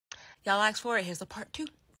Y'all asked for it. Here's the part 2.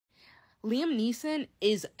 Liam Neeson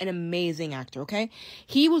is an amazing actor, okay?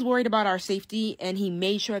 He was worried about our safety, and he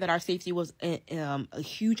made sure that our safety was a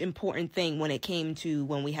huge, important thing when it came to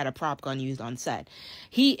when we had a prop gun used on set.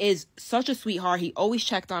 He is such a sweetheart. He always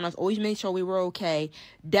checked on us, always made sure we were okay.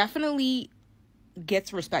 Definitely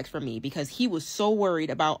gets respect from me because he was so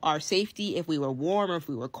worried about our safety, if we were warm or if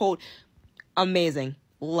we were cold. Amazing.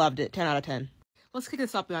 Loved it. 10 out of 10. Let's kick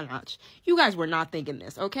this up a notch. You guys were not thinking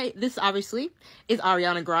this, okay? This obviously is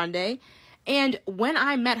Ariana Grande. And when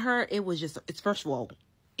I met her, it's first of all,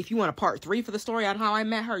 if you want a part 3 for the story on how I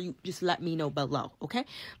met her, you just let me know below, okay?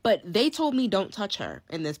 But they told me don't touch her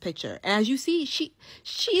in this picture. And as you see, she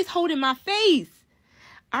is holding my face.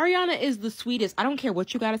 Ariana is the sweetest. I don't care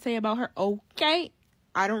what you got to say about her, okay?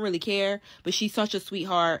 I don't really care, but she's such a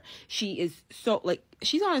sweetheart. She is so,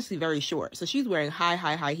 she's honestly very short, so she's wearing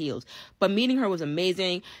high heels. But meeting her was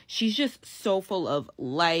amazing. She's just so full of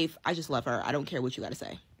life. I just love her. I don't care what you got to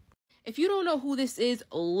say. If you don't know who this is,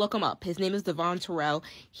 look him up. His name is Devon Terrell.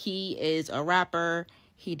 He is a rapper.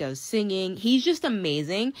 He does singing. He's just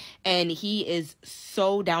amazing, and he is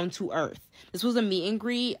so down to earth. This was a meet and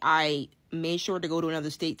greet. I made sure to go to another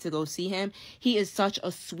state to go see him. He is such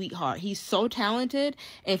a sweetheart. He's so talented.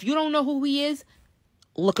 And if you don't know who he is,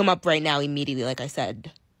 look him up right now immediately, like I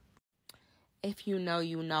said. If you know,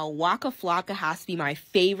 you know. Waka Flocka has to be my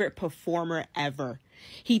favorite performer ever.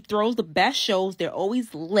 He throws the best shows. They're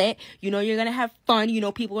always lit. You know you're going to have fun. You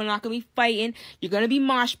know people are not going to be fighting. You're going to be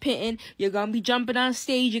mosh pitting. You're going to be jumping on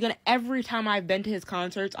stage. Every time I've been to his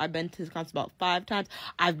concerts, I've been to his concerts about 5 times,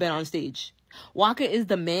 I've been on stage. Waka is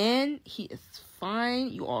the man. He is fine.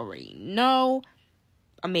 You already know.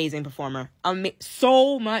 Amazing performer.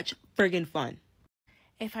 So much friggin' fun.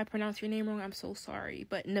 If I pronounce your name wrong, I'm so sorry.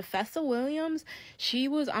 But Nefessa Williams, she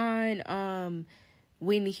was on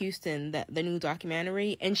Whitney Houston, the new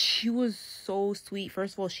documentary, and she was so sweet.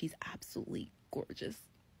 First of all, she's absolutely gorgeous.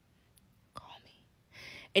 Call me.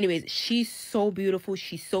 Anyways, she's so beautiful.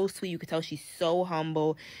 She's so sweet. You can tell she's so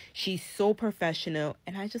humble. She's so professional,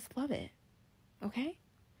 and I just love it. Okay?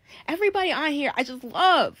 Everybody on here, I just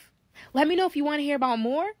love. Let me know if you want to hear about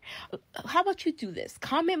more. How about you do this?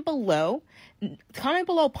 Comment below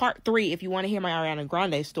part 3 if you want to hear my Ariana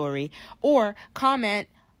Grande story. Or comment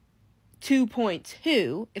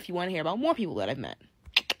 2.2 if you want to hear about more people that I've met.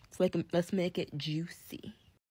 Let's make it juicy.